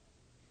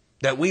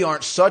that we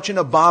aren't such an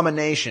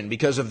abomination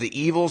because of the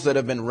evils that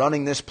have been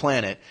running this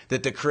planet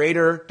that the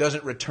Creator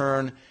doesn't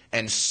return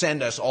and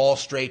send us all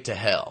straight to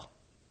hell.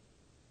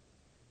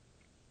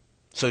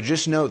 So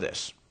just know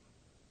this.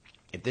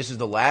 If this is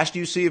the last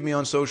you see of me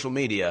on social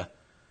media,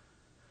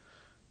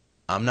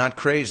 I'm not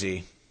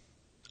crazy.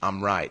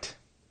 I'm right.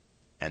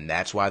 And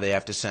that's why they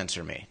have to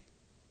censor me.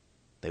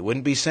 They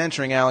wouldn't be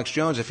censoring Alex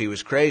Jones if he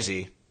was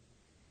crazy.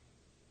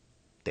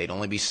 They'd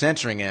only be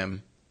censoring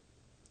him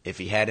if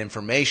he had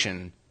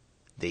information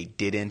they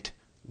didn't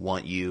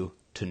want you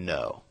to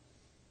know.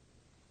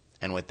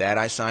 And with that,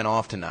 I sign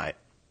off tonight.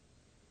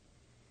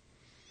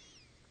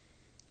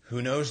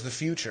 Who knows the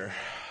future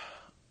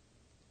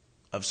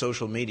of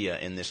social media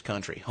in this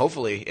country?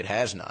 Hopefully it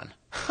has none.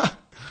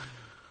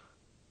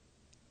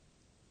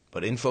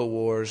 But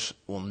Infowars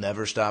will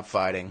never stop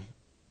fighting.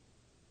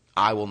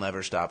 I will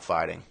never stop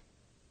fighting.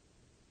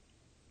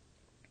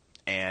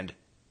 And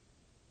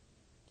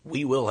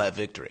we will have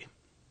victory.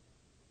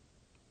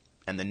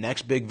 And the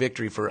next big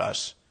victory for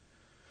us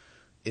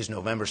is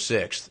November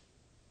 6th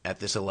at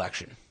this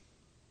election.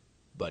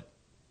 But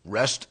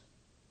just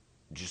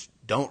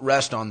don't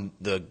rest on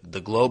the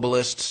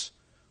globalists,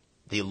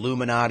 the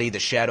Illuminati, the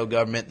shadow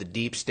government, the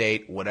deep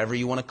state, whatever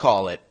you want to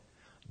call it.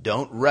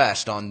 Don't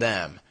rest on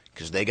them,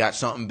 because they got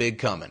something big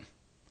coming.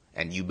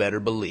 And you better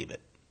believe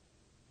it.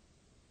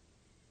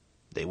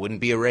 They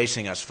wouldn't be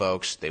erasing us,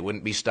 folks. They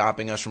wouldn't be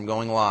stopping us from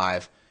going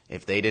live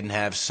if they didn't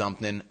have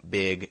something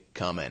big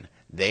coming.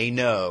 They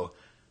know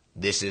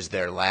this is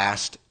their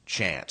last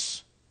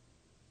chance.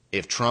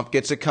 If Trump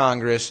gets a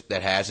Congress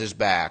that has his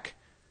back,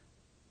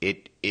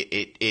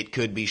 it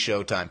could be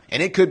showtime.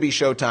 And it could be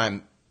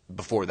showtime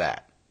before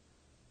that.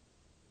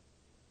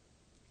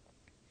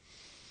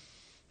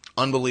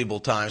 Unbelievable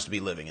times to be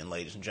living in,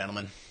 ladies and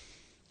gentlemen.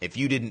 If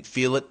you didn't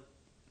feel it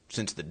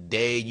since the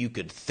day you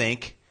could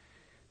think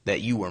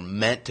that you were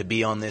meant to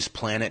be on this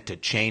planet to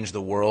change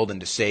the world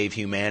and to save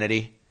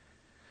humanity,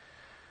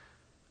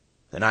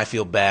 then I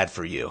feel bad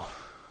for you,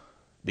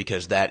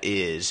 because that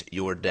is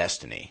your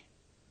destiny.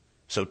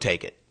 So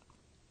take it.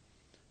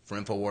 For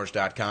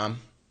Infowars.com,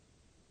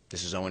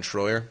 this is Owen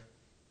Shroyer.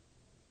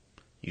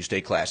 You stay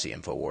classy,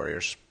 Info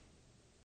Warriors.